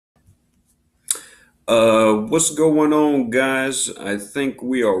What's going on, guys? I think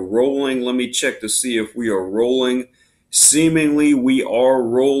we are rolling. Let me check to see if we are rolling. Seemingly, we are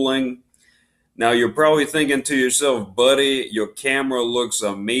rolling. Now, you're probably thinking to yourself, buddy, your camera looks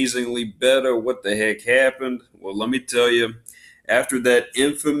amazingly better. What the heck happened? Well, let me tell you, after that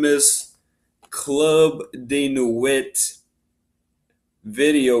infamous Club de Nuit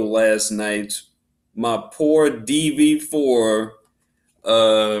video last night, my poor DV4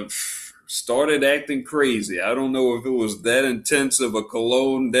 uh started acting crazy. I don't know if it was that intense of a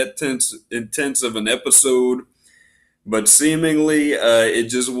cologne, that intense of an episode, but seemingly it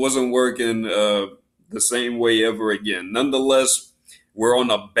just wasn't working the same way ever again. Nonetheless, we're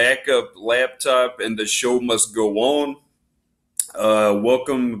on a backup laptop and the show must go on.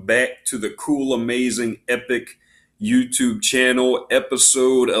 Welcome back to the cool, amazing, epic YouTube channel,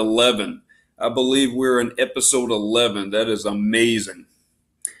 episode 11. I believe we're in episode 11. That is amazing.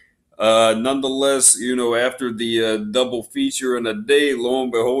 Nonetheless, after the double feature in a day, lo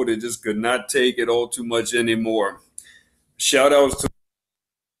and behold, it just could not take it all too much anymore. Shout outs to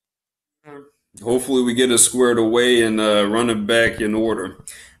hopefully we get it squared away and run it back in order.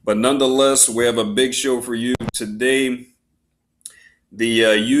 But nonetheless, we have a big show for you today. The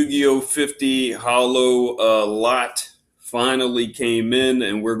Yu-Gi-Oh 50 Holo lot finally came in,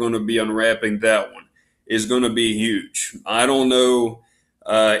 and we're going to be unwrapping that one. It's going to be huge. I don't know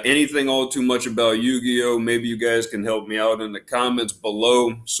anything all too much about Yu-Gi-Oh. Maybe you guys can help me out in the comments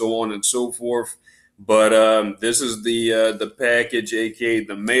below, so on and so forth. But this is the package, aka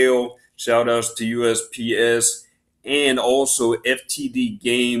the mail. Shout outs to USPS and also FTD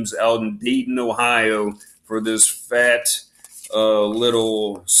Games out in Dayton, Ohio, for this fat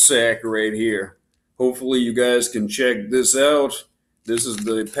little sack right here. Hopefully you guys can check this out. This is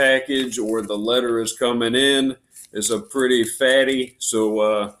the package, or the letter is coming in. It's a pretty fatty,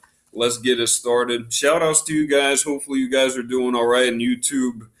 so let's get it started. Shout outs to you guys. Hopefully you guys are doing all right in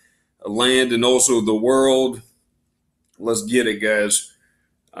YouTube land and also the world. Let's get it, guys.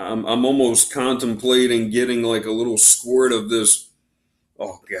 I'm almost contemplating getting like a little squirt of this.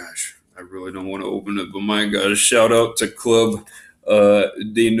 Oh gosh, I really don't want to open it, but my gosh, shout out to Club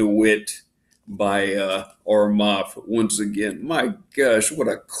de Nuit by Armaf once again. My gosh, what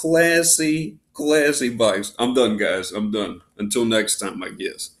a classy box. I'm done, guys. I'm done. Until next time, I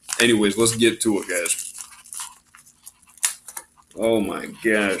guess. Anyways, let's get to it, guys. Oh my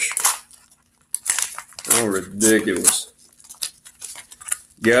gosh. How ridiculous.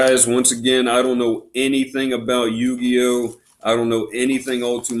 Guys, once again, I don't know anything about Yu-Gi-Oh! I don't know anything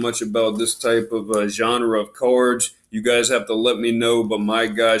all too much about this type of genre of cards. You guys have to let me know, but my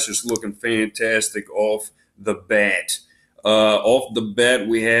gosh, it's looking fantastic off the bat. Off the bat,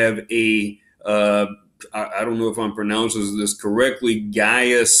 we have a, I don't know if I'm pronouncing this correctly,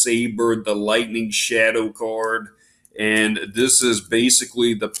 Gaia Saber, the Lightning Shadow card. And this is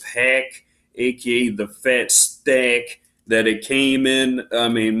basically the pack, aka the fat stack that it came in. I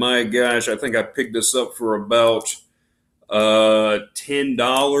mean, my gosh, I think I picked this up for about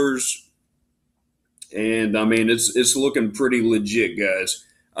 $10, and I mean it's looking pretty legit, guys.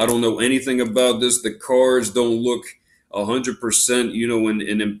 I don't know anything about this. The cards don't look 100%,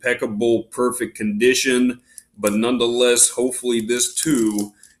 in impeccable, perfect condition, but nonetheless, hopefully this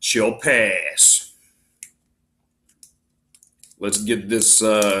too shall pass. Let's get this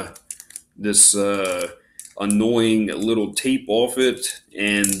annoying little tape off it,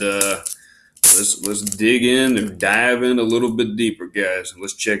 and let's dig in and dive in a little bit deeper, guys.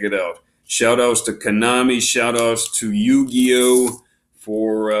 Let's check it out. Shout outs to Konami, shout outs to Yu-Gi-Oh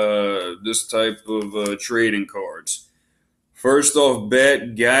for this type of trading cards. First off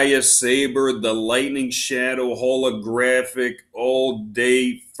bat, Gaia Saber, the Lightning Shadow holographic all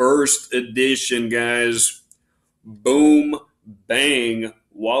day first edition, guys. Boom, bang,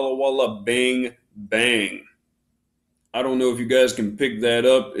 walla walla, bang, bang. I don't know if you guys can pick that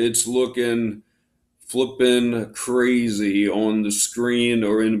up. It's looking flipping crazy on the screen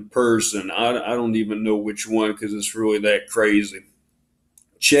or in person. I don't even know which one because it's really that crazy.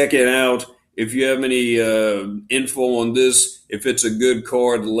 Check it out. If you have any info on this, if it's a good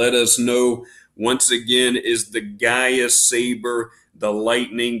card, let us know. Once again, is the Gaia Saber, the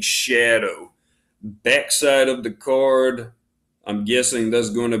Lightning Shadow. Backside of the card, I'm guessing that's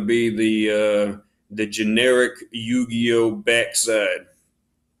going to be the generic Yu-Gi-Oh backside.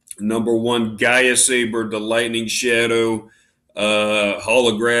 Number one, Gaia Saber, the Lightning Shadow,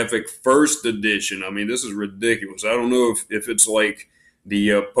 holographic first edition. I mean, this is ridiculous. I don't know if it's like the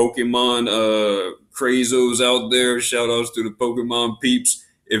Pokemon crazos out there. Shout outs to the Pokemon peeps.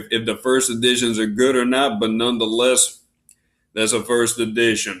 If the first editions are good or not, but nonetheless, that's a first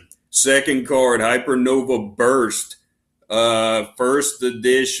edition. Second card, Hypernova Burst, first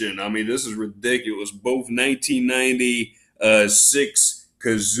edition. I mean, this is ridiculous. Both 1996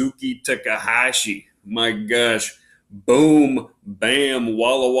 Kazuki Takahashi. My gosh. Boom, bam,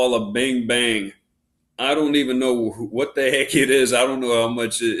 walla walla, bang bang. I don't even know what the heck it is. I don't know how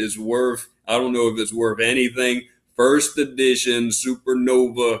much it is worth. I don't know if it's worth anything. First edition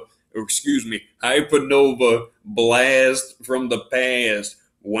Supernova, or excuse me, Hypernova Blast from the past.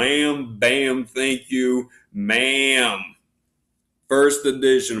 Wham, bam, thank you, ma'am. First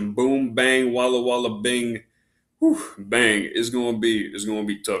edition, boom, bang, walla walla, bing, whew, bang. It's gonna be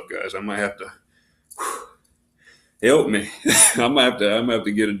tough, guys. I might have to. Whew, help me. I'm gonna have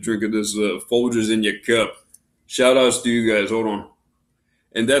to get a drink of this Folgers in your cup. Shout outs to you guys. Hold on.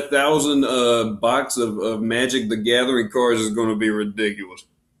 And that 1,000 box of Magic the Gathering cards is gonna be ridiculous.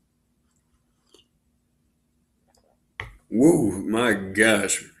 Woo, my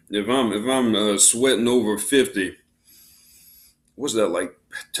gosh. If I'm sweating over 50, what's that like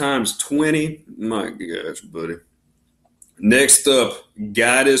times 20? My gosh, buddy. Next up,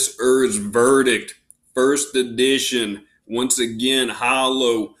 Goddess Earth's Verdict. First edition, once again,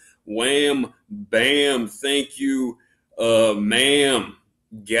 hollow. Wham, bam, thank you, ma'am.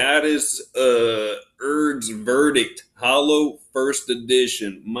 Goddess Erd's Verdict, hollow, first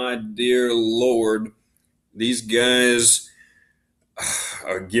edition. My dear Lord, these guys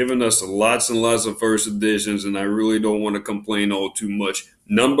are giving us lots and lots of first editions, and I really don't want to complain all too much.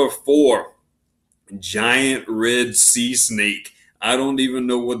 Number 4, Giant Red Sea Snake. I don't even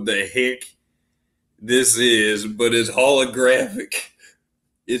know what the heck this is, but it's holographic.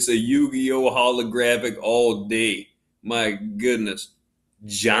 It's a Yu-Gi-Oh! Holographic all day. My goodness.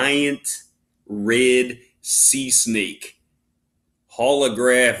 Giant Red Sea Snake.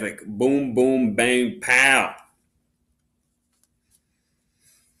 Holographic. Boom, boom, bang, pow.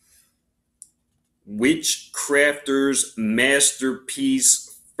 Witchcrafter's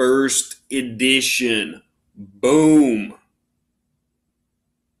Masterpiece First Edition. Boom.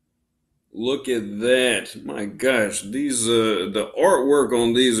 Look at that. My gosh, these the artwork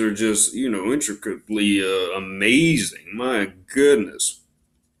on these are just, intricately amazing. My goodness.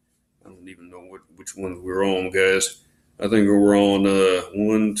 I don't even know which ones we're on, guys. I think we're on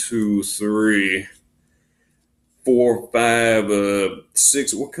 1, 2, 3, 4, 5,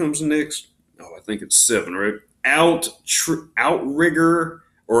 6. What comes next? Oh, I think it's 7, right? Outrigger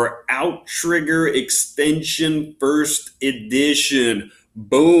or Outrigger Extension First Edition.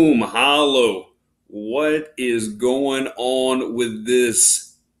 Boom, hollow. What is going on with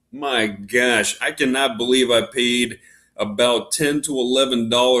this? My gosh, I cannot believe I paid about $10 to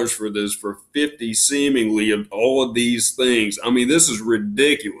 $11 for this for 50 seemingly of all of these things. I mean, this is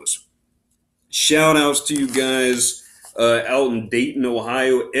ridiculous. Shout outs to you guys out in Dayton,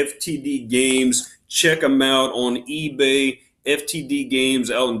 Ohio, FTD Games. Check them out on eBay. FTD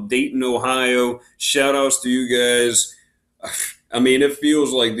Games out in Dayton, Ohio. Shout outs to you guys. I mean, it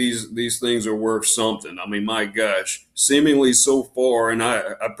feels like these things are worth something. I mean, my gosh, seemingly so far, and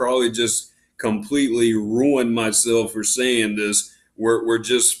I probably just completely ruined myself for saying this. We're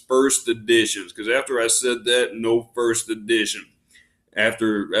just first editions, because after I said that, no first edition.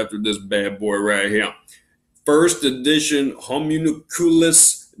 After this bad boy right here, first edition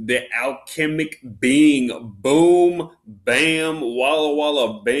Homunculus, the Alchemic Being. Boom, bam, walla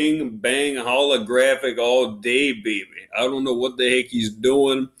walla, bang bang, holographic all day, baby. I don't know what the heck he's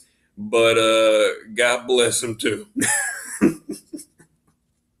doing, but God bless him too.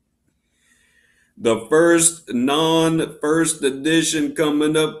 The first non-first edition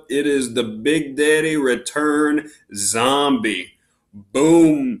coming up, it is the Big Daddy Return Zombie.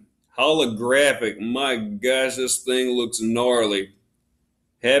 Boom, holographic. My gosh, this thing looks gnarly.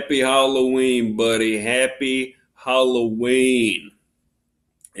 Happy Halloween, buddy. Happy Halloween.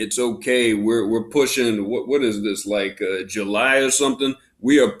 It's okay. We're pushing. What is this, like July or something?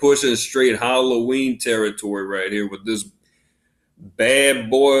 We are pushing straight Halloween territory right here with this bad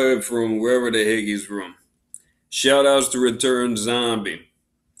boy from wherever the heck he's from. Shout outs to Return Zombie.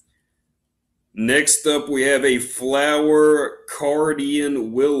 Next up, we have a Flower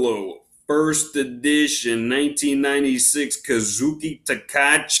Cardian Willow. First edition, 1996, Kazuki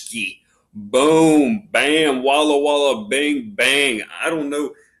Takachi. Boom, bam, walla walla, bang, bang. I don't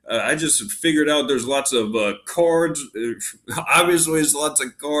know. I just figured out there's lots of cards. Obviously, it's lots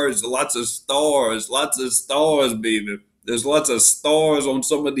of cards, lots of stars, baby. There's lots of stars on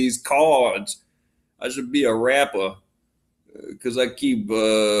some of these cards. I should be a rapper because I keep,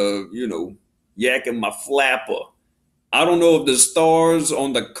 yakking my flapper. I don't know if the stars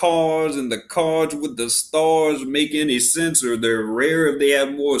on the cards and the cards with the stars make any sense, or they're rare if they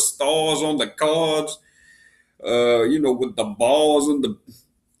have more stars on the cards. With the balls and the.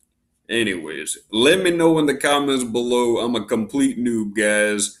 Anyways, let me know in the comments below. I'm a complete noob,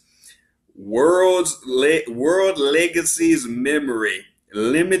 guys. World Legacies Memory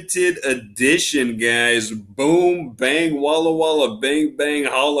limited edition, guys. Boom, bang, walla walla, bang bang,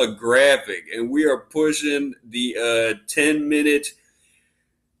 holographic, and we are pushing the 10-minute,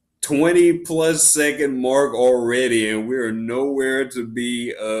 20+ second mark already, and we are nowhere to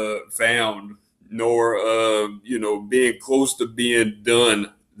be found, nor being close to being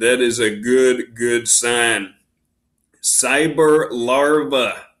done. That is a good sign. Cyber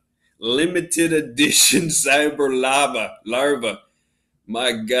Larva. Limited edition Cyber Larva.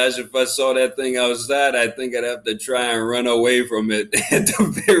 My gosh, if I saw that thing outside, I think I'd have to try and run away from it at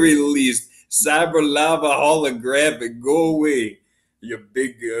the very least. Cyber Larva holographic. Go away, you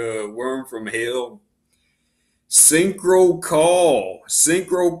big worm from hell. Synchro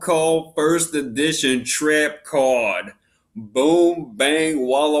Call first edition trap card. Boom, bang,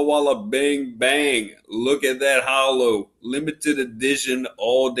 walla walla, bang, bang. Look at that holo. Limited edition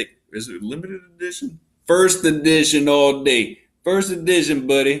all day. Is it limited edition? First edition all day. First edition,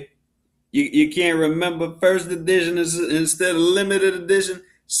 buddy. You can't remember first edition instead of limited edition?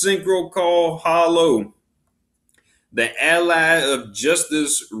 Synchro Call holo. The Ally of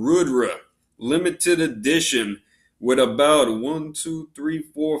Justice Rudra. Limited edition. With about 1, 2, 3,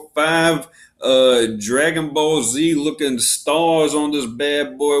 4, 5 Dragon Ball Z looking stars on this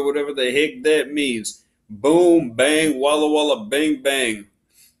bad boy, whatever the heck that means. Boom, bang, walla walla, bang, bang.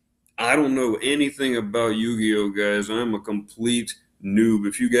 I don't know anything about Yu-Gi-Oh, guys. I'm a complete noob.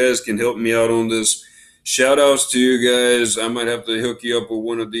 If you guys can help me out on this, shout outs to you guys. I might have to hook you up with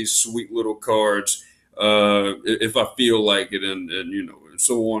one of these sweet little cards if I feel like it, and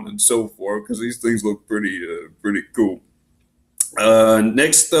so on and so forth, because these things look pretty cool.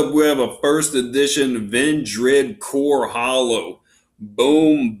 Next up, we have a first edition Vendread Core Holo.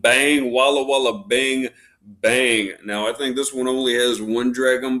 Boom, bang, walla walla, bang, bang. Now, I think this one only has one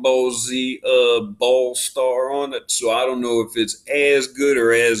Dragon Ball Z ball star on it, so I don't know if it's as good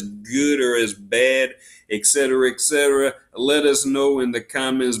or as bad, etc., etc. Let us know in the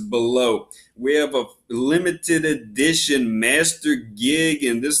comments below. We have a limited edition Master Gig,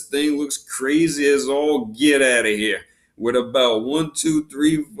 and this thing looks crazy as all get out of here. With about 1, 2,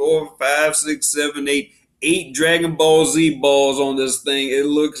 3, 4, 5, 6, 7, 8 Dragon Ball Z balls on this thing. It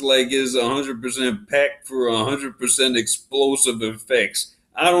looks like it's 100% packed for 100% explosive effects.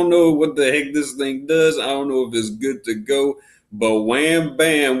 I don't know what the heck this thing does. I don't know if it's good to go, but wham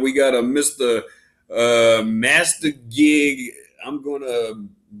bam, we got a Mr. Master Gig. I'm gonna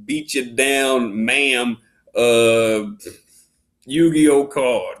beat you down, ma'am. Yu-Gi-Oh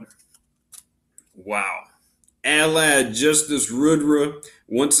card. Wow. Allied Justice Rudra,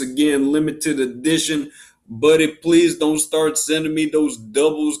 once again limited edition. Buddy, please don't start sending me those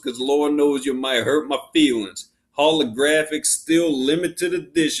doubles, because Lord knows you might hurt my feelings. Holographic, still limited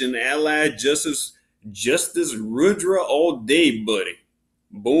edition. Allied Justice Rudra all day, buddy.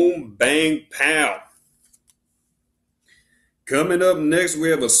 Boom, bang, pow. Coming up next, we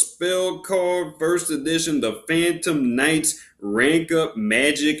have a spell card, first edition, the Phantom Knights Rank Up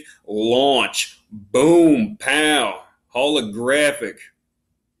Magic Launch. Boom, pow, holographic.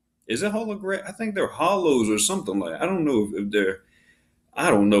 Is it holographic? I think they're holos or something like that. I don't know if they're, I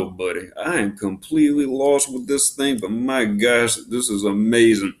don't know, buddy. I am completely lost with this thing, but my gosh, this is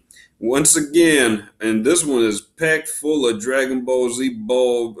amazing. Once again, and this one is packed full of Dragon Ball Z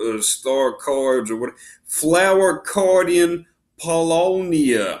ball star cards or what. Flower Cardian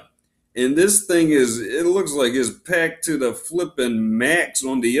Polonia. And this thing it looks like it's packed to the flipping max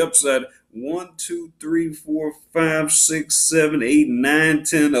on the upside. 1, 2, 3, 4, 5, 6, 7, 8, 9,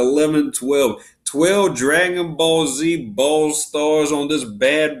 10, 11, 12. 12 Dragon Ball Z ball stars on this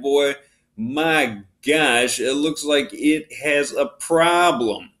bad boy. My gosh, it looks like it has a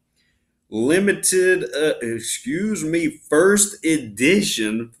problem. Limited, first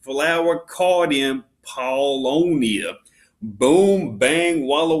edition Flower Cardian Polonia. Boom, bang,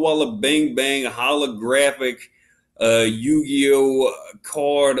 walla walla, bang, bang, holographic Yu-Gi-Oh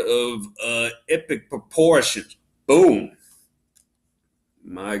card of epic proportions. Boom.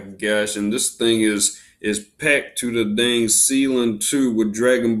 My gosh, and this thing is packed to the dang ceiling too with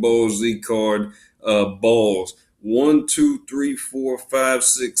Dragon Ball Z card balls. 1, 2, 3, 4, 5,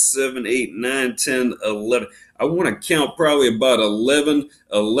 6, 7, 8, 9, 10, 11. I want to count probably about 11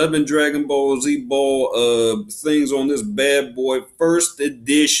 Dragon Ball Z ball things on this bad boy. First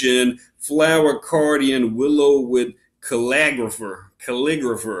edition Flower Cardian Willow with calligraphy,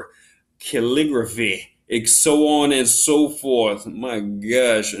 so on and so forth. My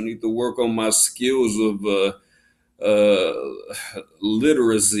gosh, I need to work on my skills of uh,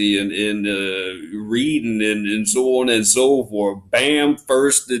 literacy and reading and so on and so forth. Bam,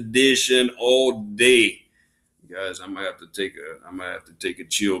 first edition all day, guys. I might have to take a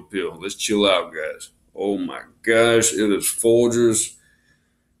chill pill. Let's chill out, guys. Oh my gosh, it is Folgers.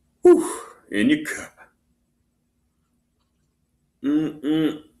 Whew, in your cup.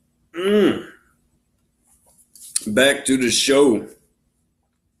 Back to the show.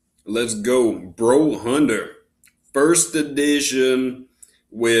 Let's go. Bro Hunter. First edition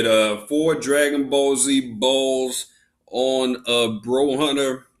with 4 Dragon Ball Z balls on Bro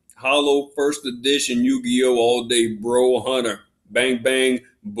Hunter. Holo first edition Yu-Gi-Oh! All Day Bro Hunter. Bang, bang,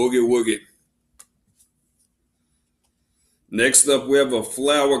 boogie woogie. Next up, we have a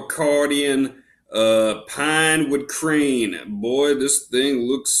Flower Cardian Pine with Crane. Boy, this thing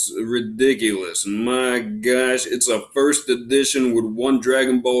looks ridiculous. My gosh, it's a first edition with 1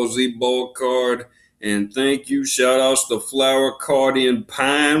 Dragon Ball Z ball card. And thank you, shout outs to Flower Cardian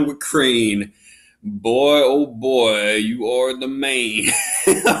Pine with Crane. Boy, oh boy, you are the man.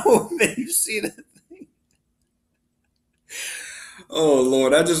 Oh, man, you see that thing? Oh,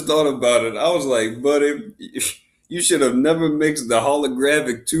 Lord, I just thought about it. I was like, buddy, you should have never mixed the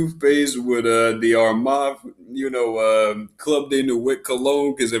holographic toothpaste with the Armand, Club de Nuit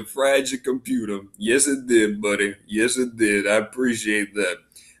cologne because it fried your computer. Yes, it did, buddy. Yes, it did. I appreciate that.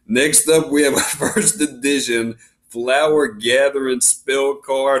 Next up, we have a first edition Flower Gathering spell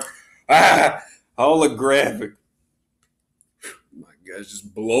card. Holographic. My gosh,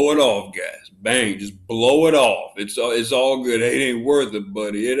 just blow it off, guys. Bang, just blow it off. It's all good. It ain't worth it,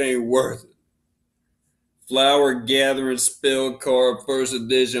 buddy. It ain't worth it. Flower Gathering spell card, first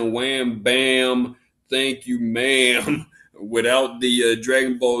edition. Wham, bam. Thank you, ma'am. Without the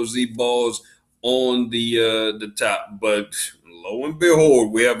Dragon Ball Z balls on the top, but lo and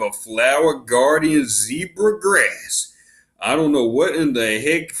behold, we have a Flower Guardian Zebra Grass. I don't know what in the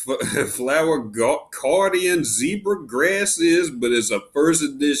heck Flower Guardian Zebra Grass is, but it's a first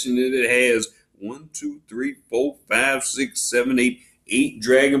edition and it has 1, 2, 3, 4, 5, 6, 7, 8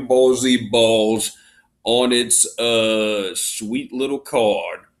 Dragon Ball Z balls on its sweet little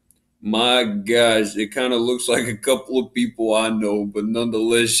card. My gosh, it kind of looks like a couple of people I know, but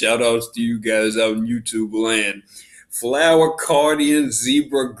nonetheless, shout outs to you guys out in YouTube land. Flower Guardian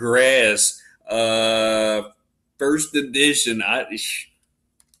Zebra Grass, first edition.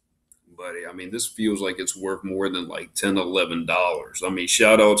 Buddy, I mean, this feels like it's worth more than like $10, $11. I mean,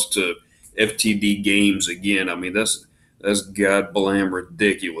 shout outs to FTD Games again. I mean, that's god blam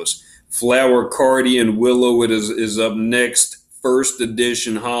ridiculous. Flower Guardian Willow is up next. First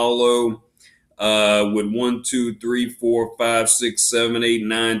edition holo with 1, 2, 3, 4, 5, 6, 7, 8,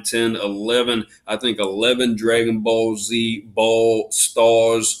 9, 10, 11. I think 11 Dragon Ball Z ball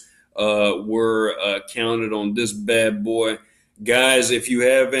stars were counted on this bad boy. Guys, if you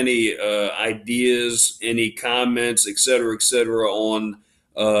have any ideas, any comments, etc., on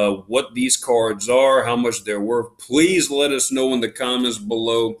what these cards are, how much they're worth, please let us know in the comments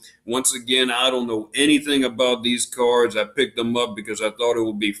below. Once again, I don't know anything about these cards. I picked them up because I thought it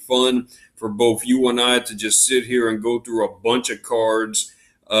would be fun for both you and I to just sit here and go through a bunch of cards.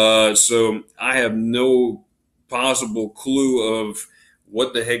 So I have no possible clue of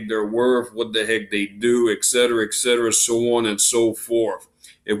what the heck they're worth, what the heck they do, etc., so on and so forth.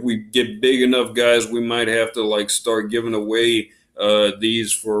 If we get big enough, guys, we might have to like start giving away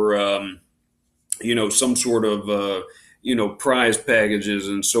these for some sort of prize packages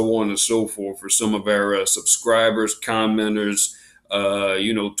and so on and so forth for some of our subscribers, commenters,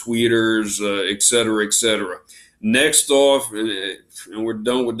 tweeters, etc. Next off, and we're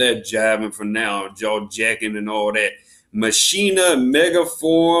done with that jiving for now, jaw jacking and all that. Machina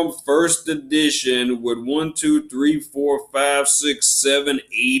Megaform first edition with 1, 2, 3, 4, 5, 6, 7,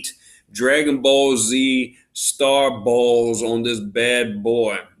 8 Dragon Ball Z star balls on this bad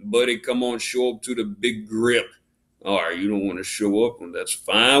boy. Buddy, come on, show up to the big grip. All right, you don't want to show up, and that's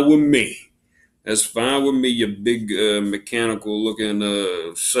fine with me. That's fine with me, you big mechanical looking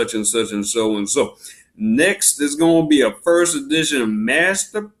such and such and so and so. Next is going to be a first edition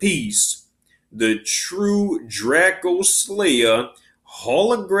masterpiece, the True Draco Slayer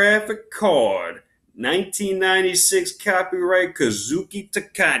holographic card, 1996 copyright Kazuki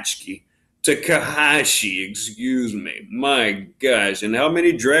Takahashi, excuse me. My gosh. And how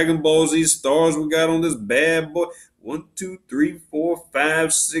many Dragon Ball Z stars we got on this bad boy? 1, 2, 3, 4,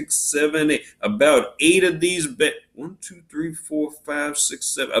 5, 6, 7, 8. About 8 of these 1, 2, 3, 4, 5, 6,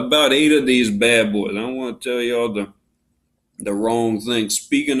 7. About 8 of these bad boys. I want to tell y'all the wrong thing.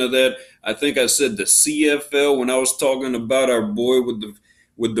 Speaking of that, I think I said the CFL when I was talking about our boy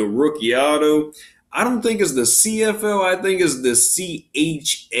with the rookie auto. I don't think it's the CFL. I think it's the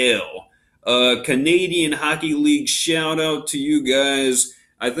CHL. Canadian Hockey League. Shout out to you guys.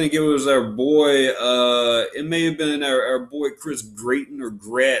 I think it was our boy. It may have been our boy Chris Gratton or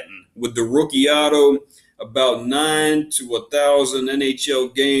Gratton with the rookie auto. About 9 to 1,000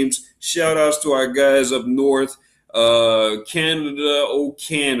 NHL games. Shout outs to our guys up north. Canada, oh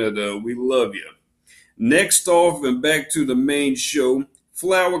Canada, we love you. Next off and back to the main show,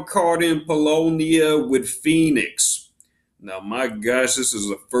 Flower Card in Polonia with Phoenix. Now, my gosh, this is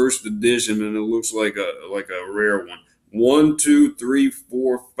a first edition and it looks like a rare one. 1, 2, 3,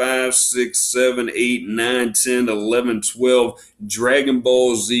 4, 5, 6, 7, 8, 9, 10, 11, 12 Dragon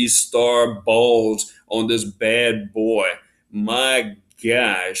Ball Z Star balls on this bad boy. My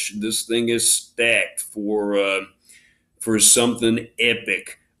gosh, this thing is stacked for something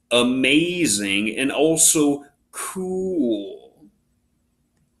epic, amazing, and also cool.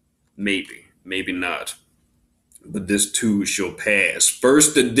 Maybe not. But this too shall pass.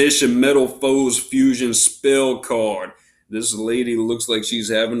 First edition Metal Foes Fusion Spell card. This lady looks like she's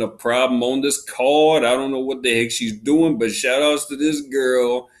having a problem on this card. I don't know what the heck she's doing, but shout outs to this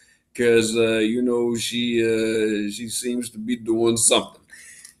girl because, she seems to be doing something.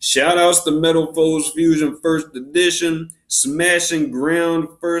 Shout outs to Metal Foes Fusion First Edition, Smash and Ground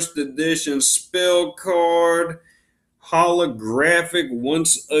First Edition Spell card, holographic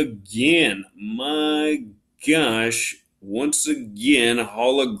once again. My gosh, once again,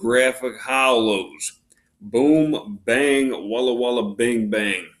 holographic Holos. Boom, bang, walla walla, bang,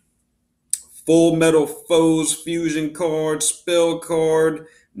 bang. Full Metal Foes Fusion card, spell card,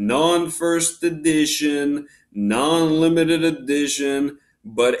 non-first edition, non-limited edition,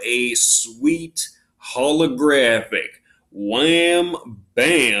 but a sweet holographic. Wham,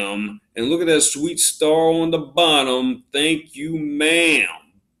 bam, and look at that sweet star on the bottom. Thank you, ma'am.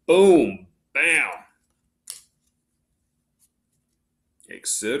 Boom, bam.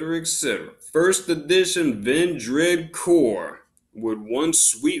 Etc., etc. First edition Vendread Core with one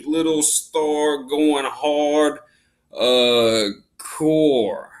sweet little star going hard.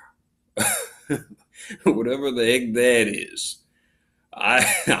 Core. Whatever the heck that is.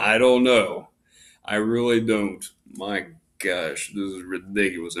 I don't know. I really don't. My gosh, this is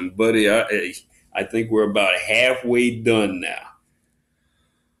ridiculous. And buddy, I think we're about halfway done now.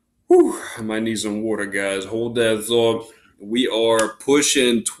 Whew, I might need some water, guys. Hold that thought. We are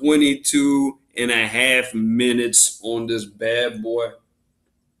pushing 22 and a half minutes on this bad boy.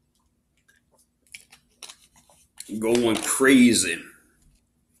 Going crazy.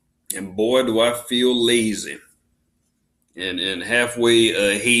 And boy, do I feel lazy. And halfway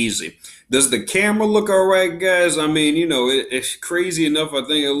hazy. Does the camera look all right, guys? I mean, it's crazy enough. I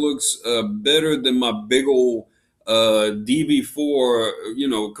think it looks better than my big old DB4,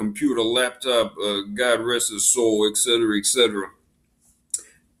 computer laptop, God rest his soul, etc., etc.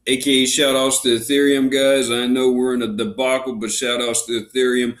 AKA shout outs to Ethereum, guys. I know we're in a debacle, but shout outs to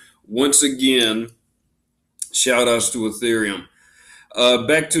Ethereum. Once again, shout outs to Ethereum.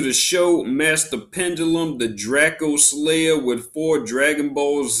 Back to the show, Master Pendulum, the Draco Slayer with 4 Dragon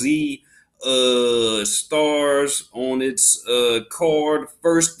Ball Z stars on its card.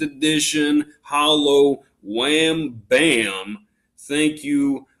 First edition, hollow. Wham, bam. Thank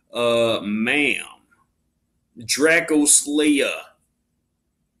you, ma'am. Draco Slayer.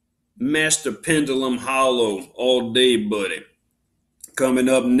 Master Pendulum Hollow. All day, buddy. Coming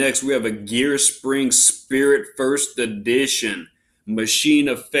up next, we have a Gear Spring Spirit First Edition. Machine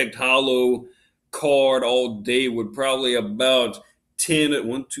Effect Hollow card all day with probably about 10,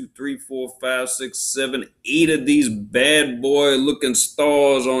 1, 2, 3, 4, 5, 6, 7, 8 of these bad boy looking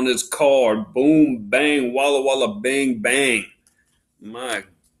stars on this card. Boom, bang, walla walla, bang, bang. My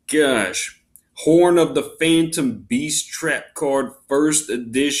gosh. Horn of the Phantom Beast Trap card, first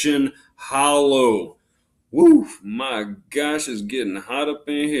edition, hollow. Woo, my gosh, it's getting hot up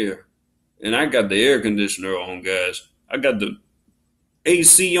in here. And I got the air conditioner on, guys. I got the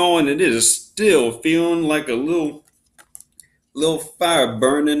AC on, and it is still feeling like a little fire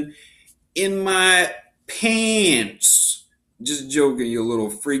burning in my pants. Just joking, you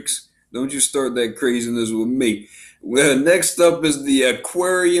little freaks. Don't you start that craziness with me. Well, next up is the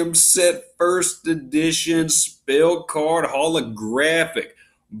Aquarium Set First Edition Spell Card Holographic.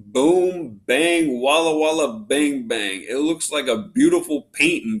 Boom, bang, walla walla, bang, bang. It looks like a beautiful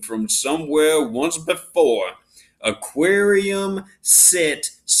painting from somewhere once before. Aquarium Set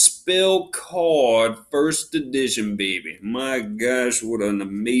Spell Card First Edition, baby. My gosh, what an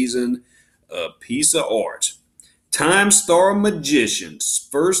amazing piece of art. Time Star Magicians,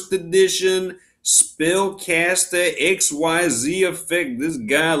 first edition spellcaster XYZ effect. This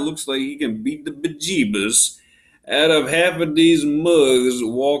guy looks like he can beat the bejeebus out of half of these mugs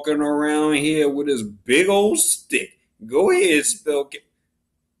walking around here with his big old stick. Go ahead,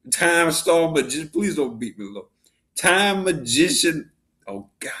 Time Star Magician. Please don't beat me low. Time Magician. Oh,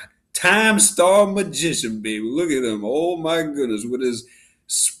 God. Time Star Magician, baby. Look at him. Oh, my goodness. With his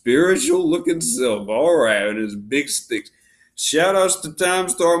spiritual looking self. All right. And his big sticks. Shout outs to Time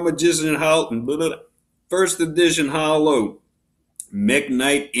Star Magician first edition Holo. Mech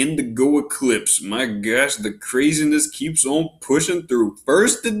Knight Indigo Eclipse. My gosh, the craziness keeps on pushing through.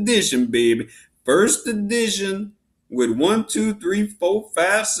 First edition, baby. First edition with 1, 2, 3, 4,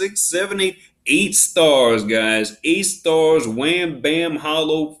 5, 6, 7, 8, 8 stars, guys. 8 stars. Wham, bam,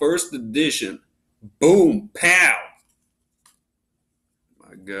 Holo. First edition. Boom, pow.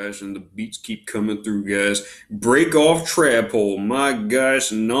 My gosh, and the beats keep coming through, guys. Break off trap hole. My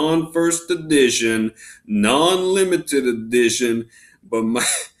gosh, non-first edition, non-limited edition. But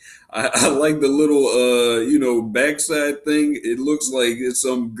I like the little backside thing. It looks like it's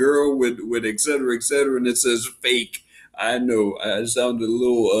some girl with et cetera, and it says fake. I know I sounded a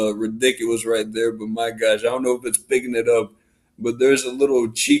little ridiculous right there, but my gosh, I don't know if it's picking it up. But there's a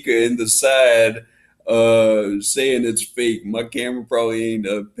little chica in the side saying it's fake. My camera probably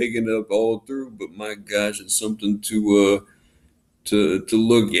ain't picking it up all through, but my gosh, it's something to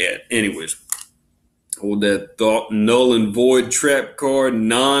look at. Anyways, hold that thought. Null and Void trap card,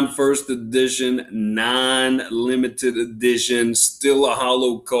 non-first edition, non-limited edition, still a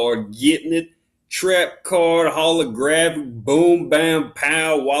holo card. Getting it. Trap card, holographic, boom, bam,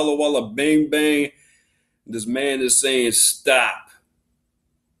 pow, walla, walla, bang, bang. This man is saying stop.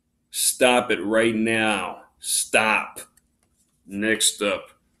 Stop it right now. Stop. Next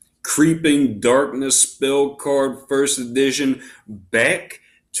up, Creeping Darkness spell card, first edition. Back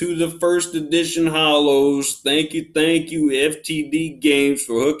to the first edition Holos. Thank you, FTD Games,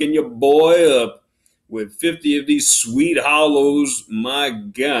 for hooking your boy up with 50 of these sweet Holos. My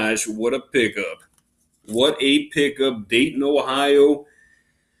gosh, what a pickup. What a pickup. Dayton, Ohio.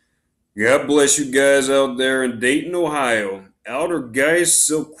 God bless you guys out there in Dayton, Ohio. Outergeist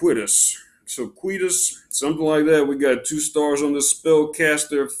Silquitus, something like that. We got 2 stars on the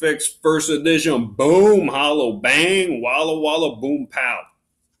Spellcaster Effects first edition. Boom, holo, bang, walla, walla, boom, pow.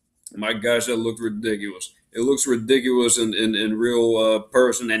 My gosh, that looked ridiculous. It looks ridiculous in real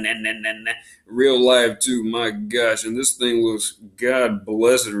person and real life too. My gosh, and this thing looks, God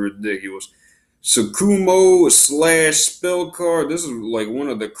bless it, ridiculous. Sakumo / spell card. This is like one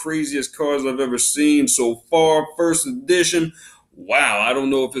of the craziest cards I've ever seen so far. First edition. Wow, I don't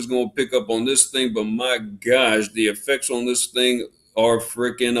know if it's going to pick up on this thing, but my gosh, the effects on this thing are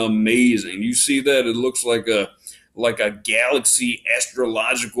freaking amazing. You see that? It looks like a galaxy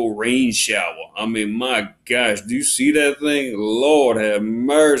astrological rain shower. I mean, my gosh, do you see that thing? Lord have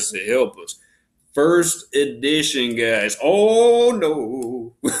mercy, help us. First edition, guys. Oh,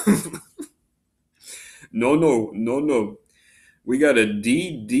 no. No. We got a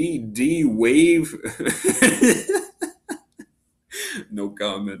DDD wave. No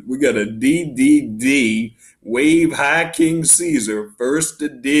comment. We got a DDD wave High King Caesar first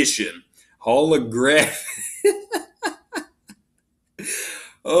edition holographic.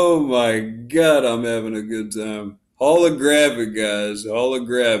 Oh my God, I'm having a good time. Holographic, guys.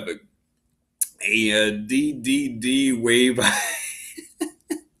 Holographic. A DDD wave.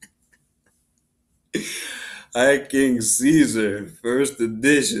 High King Caesar, first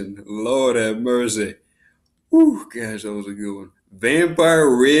edition. Lord have mercy. Whew, gosh, that was a good one. Vampire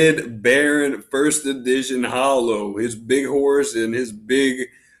Red Baron, first edition holo. His big horse and his big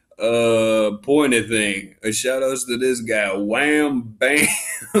pointy thing. A shout outs to this guy. Wham, bam.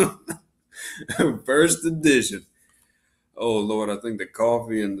 First edition. Oh Lord, I think the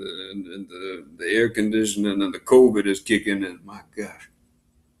coffee and the air conditioning and the COVID is kicking in. My gosh.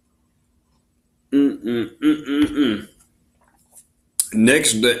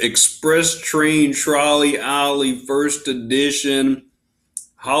 Next, the Express Train Trolley Ollie first edition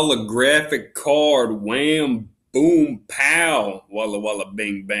holographic card. Wham, boom, pow, walla walla,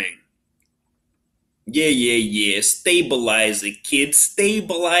 bang bang. Yeah. Stabilize it, kid.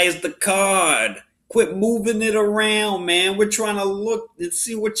 Stabilize the card. Quit moving it around, man. We're trying to look and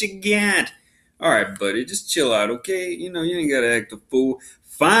see what you got. All right, buddy, just chill out, okay? You know, you ain't got to act a fool.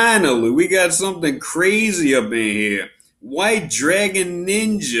 Finally, we got something crazy up in here. White Dragon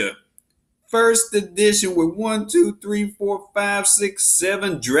Ninja. First edition with 1, 2, 3, 4, 5, 6,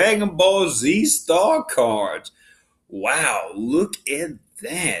 7 Dragon Ball Z star cards. Wow, look at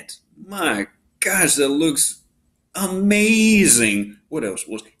that. My gosh, that looks amazing. What else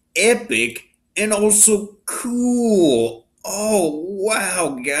was epic and also cool? Oh,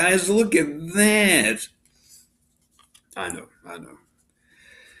 wow, guys, look at that. I know.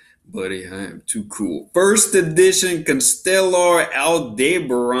 Buddy, I am too cool. First edition Constellar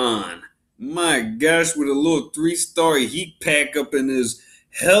Aldebaran. My gosh, with a little 3-star heat pack up in his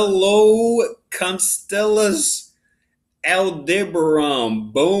Hello Constellas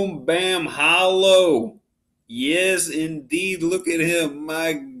Aldebaran. Boom, bam, hollow. Yes, indeed. Look at him.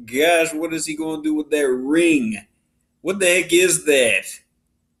 My gosh, what is he going to do with that ring? What the heck is that?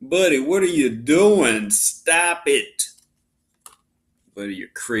 Buddy, what are you doing? Stop it. Buddy, you're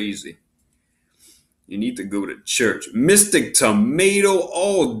crazy. You need to go to church. Mystic Tomato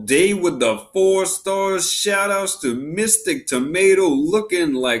all day with the 4 stars. Shout outs to Mystic Tomato,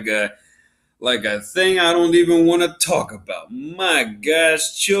 looking like a thing I don't even want to talk about. My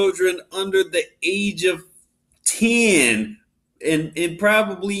gosh, children under the age of 10 and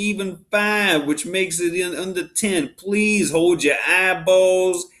probably even 5, which makes it under 10. Please hold your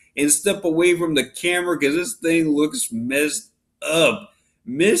eyeballs and step away from the camera because this thing looks messed up.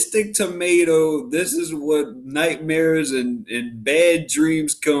 Mystic Tomato, this is what nightmares and bad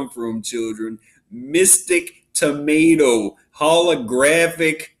dreams come from, children. Mystic Tomato,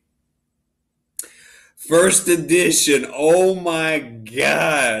 holographic, first edition. Oh my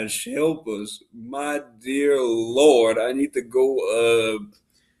gosh, help us. My dear Lord, I need to go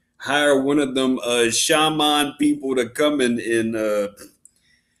hire one of them shaman people to come and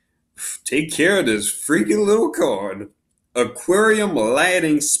take care of this freaking little card. Aquarium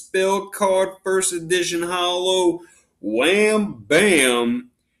Lighting Spell Card, first edition hollow. Wham bam.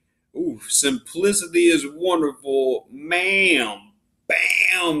 Ooh, simplicity is wonderful. Ma'am.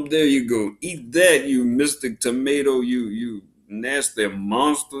 Bam. There you go. Eat that, you Mystic Tomato, you nasty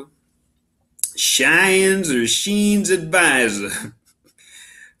monster. Shines or Sheen's Advisor.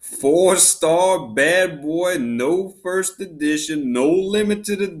 4-star bad boy, no first edition, no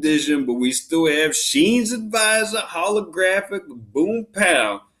limited edition, but we still have Sheen's Advisor, holographic, boom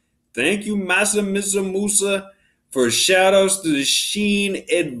pow. Thank you, Masa Misa Musa, for shout outs to the Sheen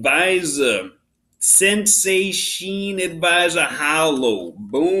Advisor. Sensei Sheen Advisor hollow,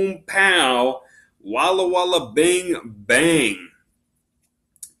 boom pow, walla walla bang bang.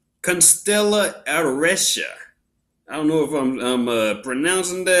 Constella Aresha. I don't know if I'm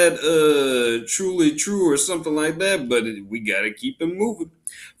pronouncing that truly true or something like that, but we got to keep it moving.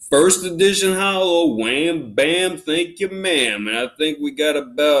 First edition hollow, wham, bam, thank you, ma'am. And I think we got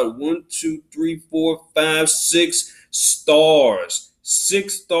about 1, 2, 3, 4, 5, 6 stars.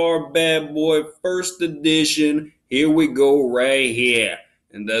 6-star bad boy, first edition. Here we go right here.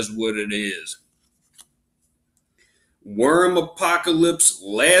 And that's what it is. Worm Apocalypse.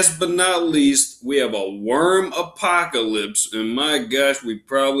 Last but not least, we have a Worm Apocalypse, and my gosh, we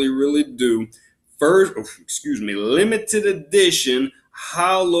probably really do. Limited edition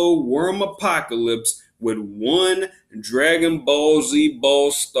hollow Worm Apocalypse with 1 Dragon Ball Z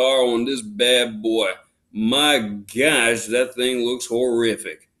ball star on this bad boy. My gosh, that thing looks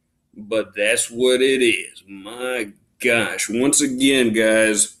horrific, but that's what it is. My gosh, once again,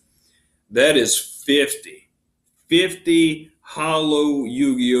 guys, that is 50 hollow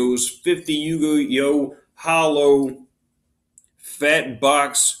Yu-Gi-Ohs, 50 Yu-Gi-Oh hollow fat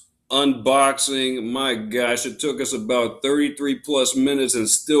box unboxing. My gosh, it took us about 33 plus minutes and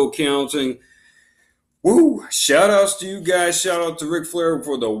still counting. Woo! Shout outs to you guys. Shout out to Ric Flair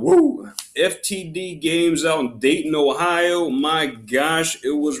for the woo! FTD games out in Dayton, Ohio. My gosh,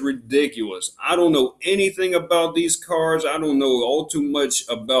 it was ridiculous. I don't know anything about these cards. I don't know all too much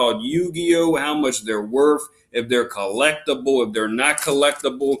about Yu-Gi-Oh, how much they're worth, if they're collectible, if they're not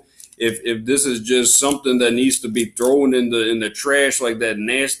collectible, if this is just something that needs to be thrown in the trash like that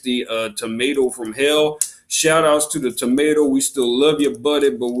nasty tomato from hell. Shout outs to the tomato. We still love you, buddy,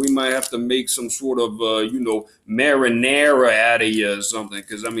 but we might have to make some sort of, marinara out of you or something.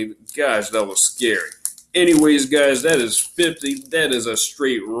 Because, I mean, gosh, that was scary. Anyways, guys, that is 50. That is a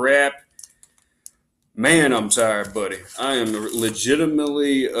straight wrap. Man, I'm tired, buddy. I am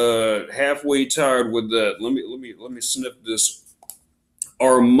legitimately halfway tired with that. Let me sniff this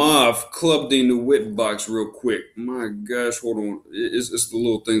Armaf Club de Nuit box real quick. My gosh, hold on. It's the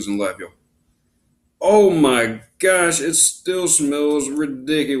little things in life, yo. Oh my gosh, it still smells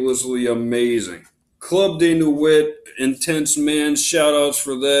ridiculously amazing. Club de Nuit, intense man, shout outs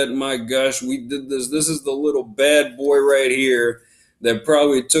for that. My gosh, we did this. This is the little bad boy right here that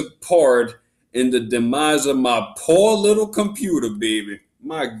probably took part in the demise of my poor little computer, baby.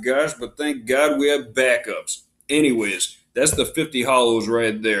 My gosh, but thank God we have backups. Anyways, that's the 50 hollows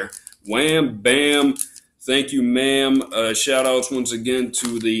right there. Wham, bam. Thank you, ma'am. Shout outs once again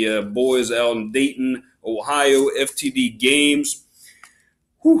to the boys out in Dayton, Ohio, FTD Games.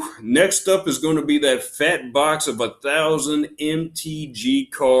 Whew. Next up is going to be that fat box of 1,000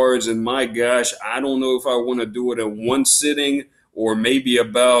 MTG cards. And my gosh, I don't know if I want to do it in one sitting or maybe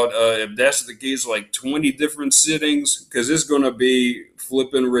about, if that's the case, like 20 different sittings, because it's going to be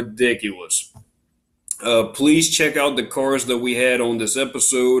flipping ridiculous. Please check out the cards that we had on this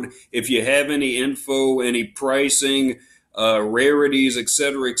episode. If you have any info, any pricing, rarities,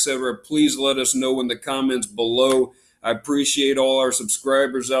 etc., please let us know in the comments below. I appreciate all our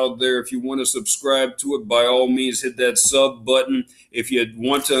subscribers out there. If you want to subscribe to it, by all means, hit that sub button. If you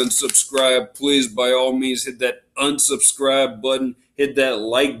want to unsubscribe, please, by all means, hit that unsubscribe button. Hit that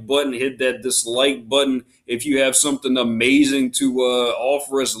like button. Hit that dislike button. If you have something amazing to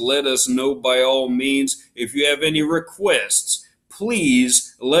offer us, let us know, by all means. If you have any requests,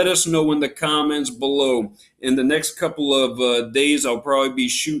 please let us know in the comments below. In the next couple of days, I'll probably be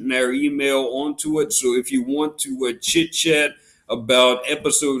shooting our email onto it. So if you want to chit-chat about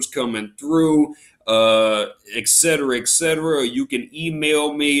episodes coming through, etc., you can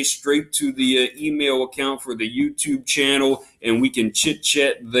email me straight to the email account for the YouTube channel, and we can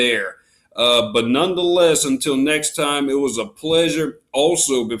chit-chat there. But nonetheless, until next time, it was a pleasure.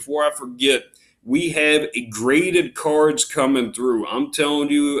 Also, before I forget, we have graded cards coming through. I'm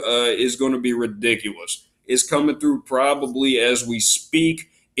telling you, it's going to be ridiculous. It's coming through probably as we speak.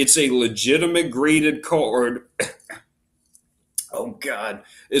 It's a legitimate graded card. Oh, God.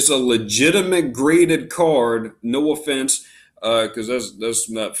 It's a legitimate graded card. No offense, because that's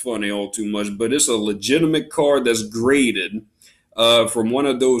not funny all too much. But it's a legitimate card that's graded from one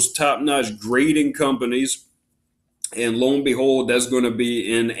of those top-notch grading companies. And lo and behold, that's going to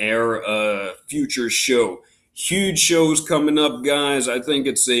be in our future show. Huge shows coming up, guys. I think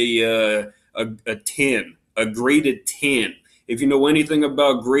it's a 10, a graded 10. If you know anything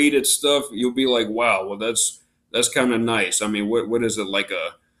about graded stuff, you'll be like, wow, well, that's kind of nice. I mean, what is it, like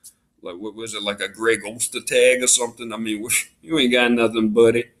what was it, like a Greg Olster tag or something? I mean, you ain't got nothing,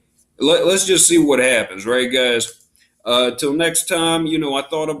 buddy. Let's just see what happens, right, guys? Till next time, I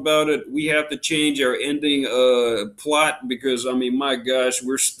thought about it. We have to change our ending plot because, I mean, my gosh,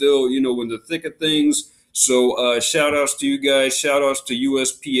 we're still, in the thick of things. So shout outs to you guys. Shout outs to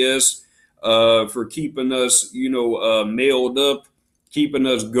USPS for keeping us, mailed up, keeping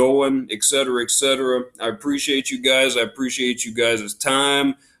us going, etc. I appreciate you guys. I appreciate you guys'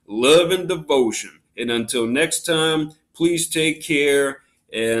 time, love, and devotion. And until next time, please take care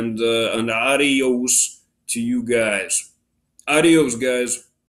and adios to you guys. Adios, guys.